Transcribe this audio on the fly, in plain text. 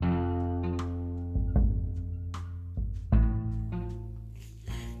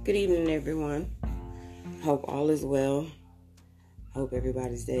Good evening, everyone. Hope all is well. Hope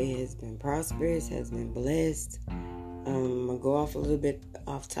everybody's day has been prosperous, has been blessed. I'm gonna go off a little bit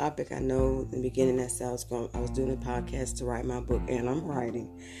off topic. I know in the beginning I said I was doing a podcast to write my book, and I'm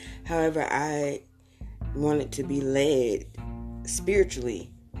writing. However, I wanted to be led spiritually,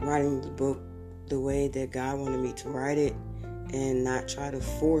 writing the book the way that God wanted me to write it, and not try to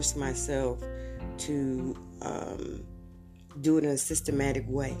force myself to do it in a systematic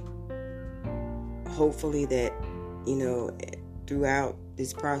way. Hopefully that, throughout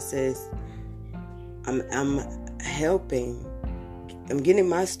this process, I'm helping. I'm getting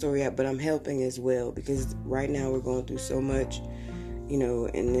my story out, but I'm helping as well, because right now we're going through so much,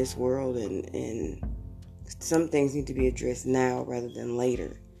 in this world, and some things need to be addressed now rather than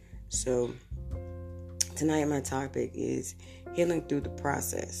later. So tonight my topic is healing through the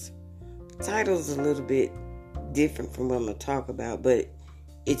process. The title is a little bit different from what I'm going to talk about, but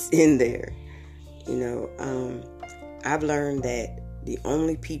it's in there. I've learned that the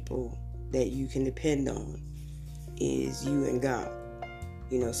only people that you can depend on is you and God.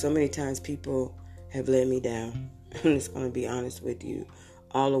 So many times people have let me down. I'm just going to be honest with you.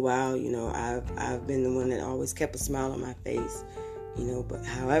 All the while, I've been the one that always kept a smile on my face, but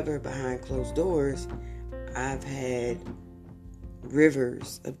however, behind closed doors, I've had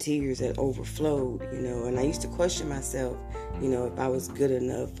rivers of tears that overflowed, and I used to question myself, if I was good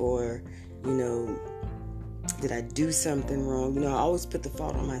enough, or, did I do something wrong? I always put the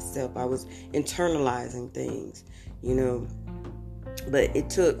fault on myself. I was internalizing things, but it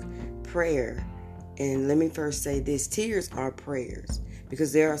took prayer. And let me first say this: tears are prayers,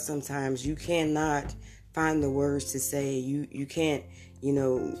 because there are sometimes you cannot find the words to say. You can't, you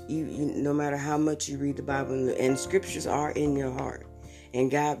no matter how much you read the Bible, and scriptures are in your heart, and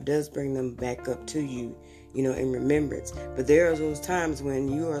God does bring them back up to you, in remembrance. But there are those times when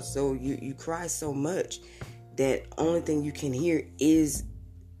you are you cry so much that only thing you can hear is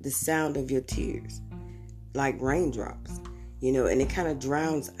the sound of your tears, like raindrops, and it kind of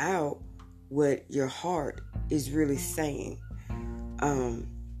drowns out what your heart is really saying.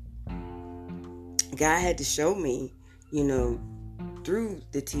 God had to show me, through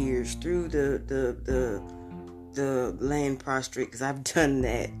the tears, through the laying prostrate, because I've done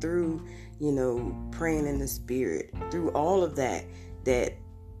that, through, praying in the spirit, through all of that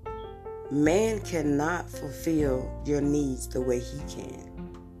man cannot fulfill your needs the way he can.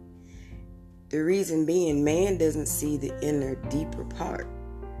 The reason being, man doesn't see the inner, deeper part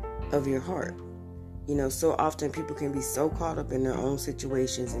of your heart. So often people can be so caught up in their own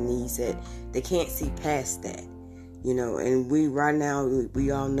situations and needs that they can't see past that. And we right now,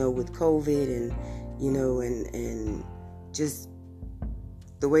 we all know with COVID and, and just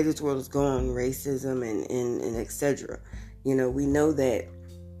the way this world is going, racism and etc. We know that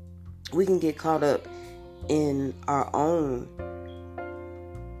we can get caught up in our own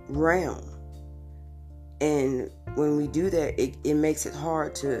realm. And when we do that, it makes it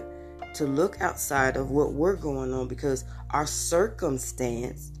hard to look outside of what we're going on, because our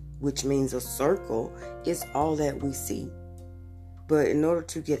circumstance, which means a circle, is all that we see. But in order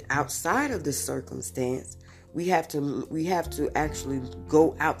to get outside of the circumstance, we have to actually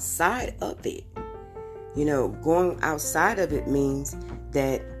go outside of it. Going outside of it means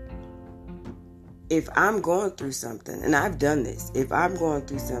that if I'm going through something, and I've done this, if I'm going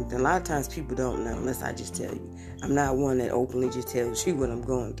through something, a lot of times people don't know unless I just tell you. I'm not one that openly just tells you what I'm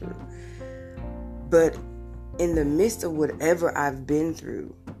going through. But in the midst of whatever I've been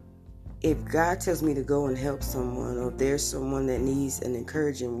through, if God tells me to go and help someone, or if there's someone that needs an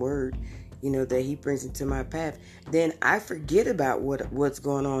encouraging word, that he brings into my path, then I forget about what's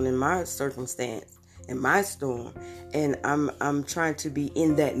going on in my circumstance, in my storm, and I'm trying to be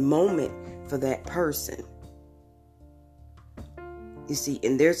in that moment for that person. You see,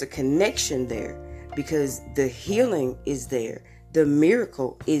 and there's a connection there, because the healing is there, the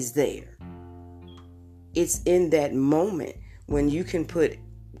miracle is there. It's in that moment when you can put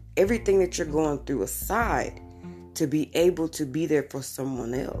everything that you're going through aside to be able to be there for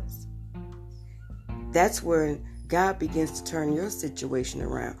someone else. That's where God begins to turn your situation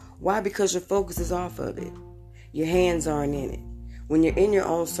around. Why? Because your focus is off of it. Your hands aren't in it. When you're in your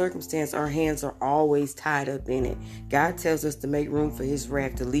own circumstance, our hands are always tied up in it. God tells us to make room for his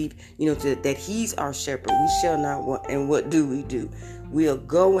wrath, to leave, that he's our shepherd. We shall not want. And what do? We'll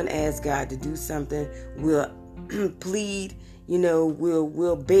go and ask God to do something. We'll plead,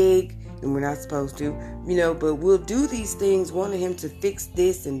 we'll beg, and we're not supposed to, but we'll do these things, wanting him to fix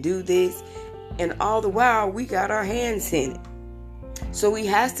this and do this. And all the while, we got our hands in it. So he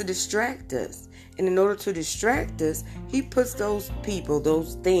has to distract us. And in order to distract us, he puts those people,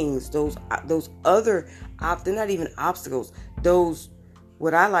 those things, those other, they're not even obstacles, those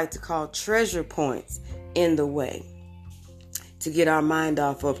what I like to call treasure points in the way to get our mind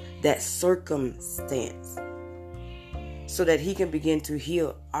off of that circumstance so that he can begin to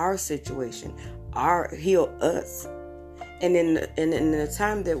heal our situation, heal us. And in the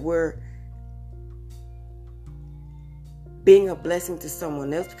time that we're being a blessing to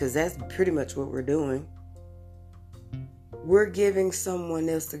someone else, because that's pretty much what we're doing, we're giving someone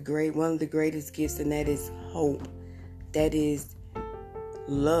else one of the greatest gifts, and that is hope, that is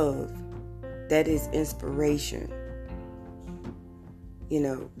love, that is inspiration.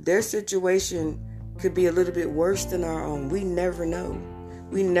 Their situation could be a little bit worse than our own. We never know.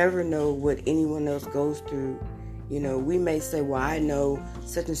 We never know what anyone else goes through. We may say, well, I know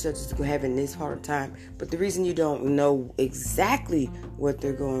such and such is having this hard time. But the reason you don't know exactly what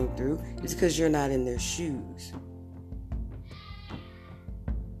they're going through is because you're not in their shoes.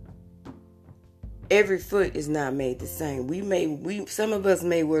 Every foot is not made the same. Some of us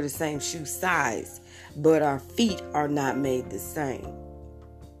may wear the same shoe size, but our feet are not made the same.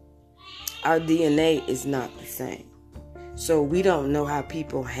 Our DNA is not the same. So we don't know how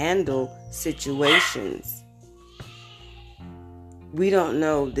people handle situations. We don't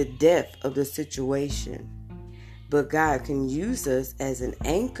know the depth of the situation, but God can use us as an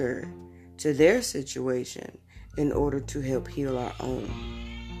anchor to their situation in order to help heal our own.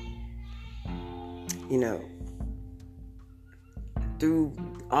 Through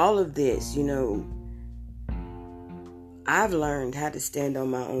all of this, I've learned how to stand on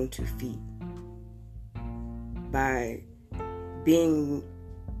my own 2 feet by being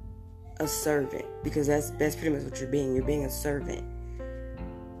a servant, because that's pretty much what you're being. You're being a servant.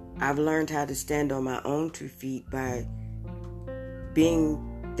 I've learned how to stand on my own 2 feet by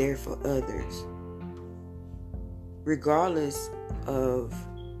being there for others, regardless of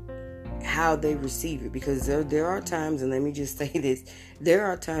how they receive it. Because there are times, and let me just say this, there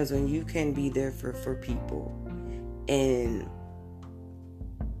are times when you can be there for people, and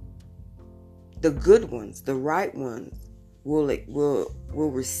the good ones, the right ones, will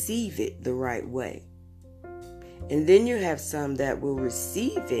receive it the right way. And then you have some that will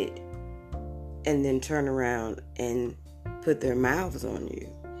receive it and then turn around and put their mouths on you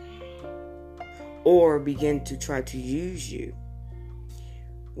or begin to try to use you.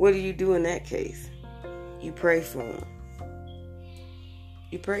 What do you do in that case? You pray for them.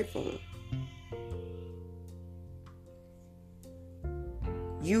 You pray for them.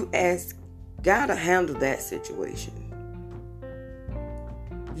 You ask God to handle that situation.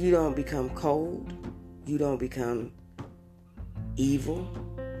 You don't become cold. You don't become evil.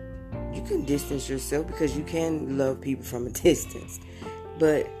 You can distance yourself because you can love people from a distance.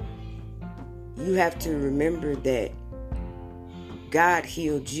 But you have to remember that God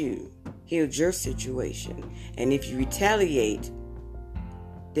healed you, healed your situation. And if you retaliate,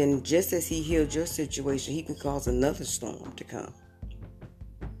 then just as he healed your situation, he can cause another storm to come.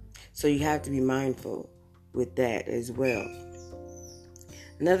 So you have to be mindful with that as well.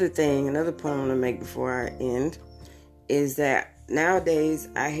 Another point I want to make before I end is that nowadays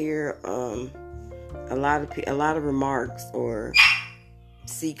I hear a lot of remarks or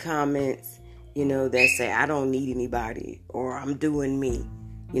see comments, that say I don't need anybody or I'm doing me.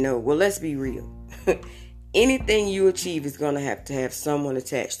 Well, let's be real. Anything you achieve is going to have someone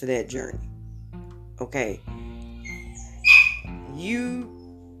attached to that journey. Okay? You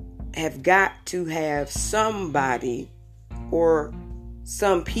have got to have somebody or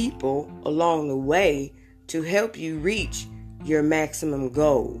some people along the way to help you reach your maximum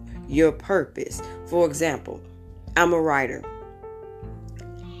goal, your purpose. For example, I'm a writer.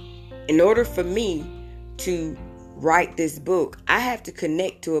 In order for me to write this book, I have to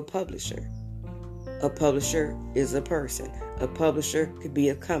connect to a publisher. A publisher is a person. A publisher could be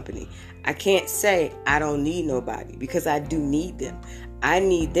a company. I can't say I don't need nobody because I do need them. I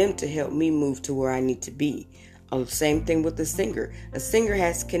need them to help me move to where I need to be. Same thing with a singer. A singer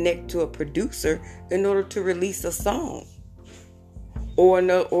has to connect to a producer in order to release a song. Or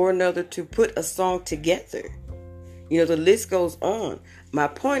another to put a song together. The list goes on. My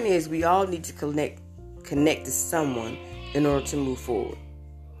point is we all need to connect to someone in order to move forward.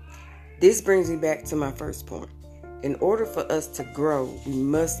 This brings me back to my first point. In order for us to grow, we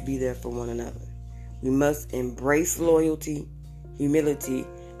must be there for one another. We must embrace loyalty, humility,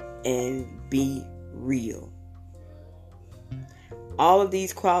 and be real. All of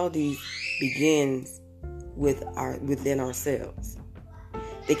these qualities begins within ourselves.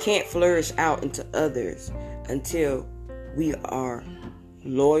 They can't flourish out into others until We are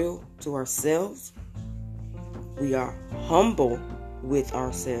loyal to ourselves. We are humble with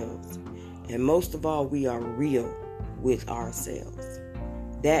ourselves. And most of all, we are real with ourselves.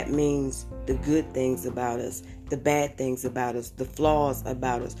 That means the good things about us, the bad things about us, the flaws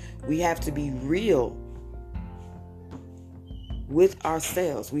about us. We have to be real with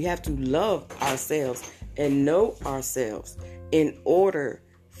ourselves. We have to love ourselves and know ourselves in order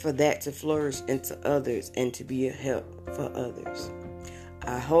for that to flourish into others and to be a help for others.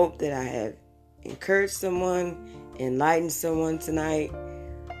 I hope that I have encouraged someone, enlightened someone tonight.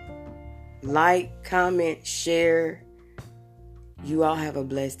 Like, comment, share. You all have a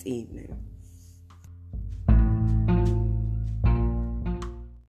blessed evening.